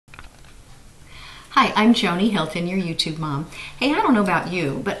Hi, I'm Joni Hilton, your YouTube mom. Hey, I don't know about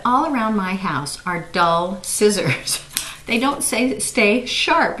you, but all around my house are dull scissors. They don't stay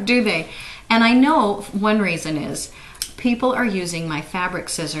sharp, do they? And I know one reason is people are using my fabric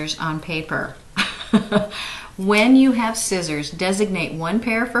scissors on paper. When you have scissors, designate one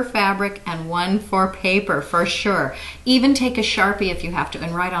pair for fabric and one for paper for sure. Even take a Sharpie if you have to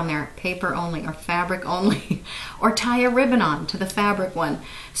and write on there paper only or fabric only. Or tie a ribbon on to the fabric one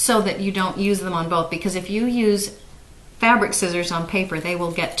so that you don't use them on both, because if you use fabric scissors on paper, they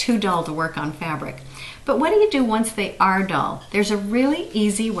will get too dull to work on fabric. But what do you do once they are dull? There's a really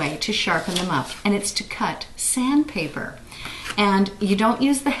easy way to sharpen them up, and it's to cut sandpaper. And you don't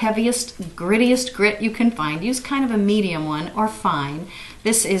use the heaviest, grittiest grit you can find. Use kind of a medium one or fine.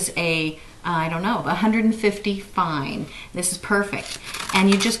 This is a, I don't know, 150 fine. This is perfect. And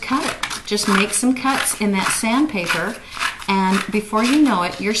you just cut it. Just make some cuts in that sandpaper, and before you know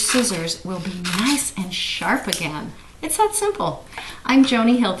it, your scissors will be nice and sharp again. It's that simple. I'm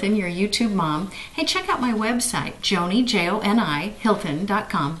Joni Hilton, your YouTube mom. Hey, check out my website, Joni, Joni,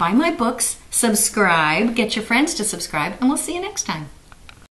 Hilton.com. Buy my books, subscribe, get your friends to subscribe, and we'll see you next time.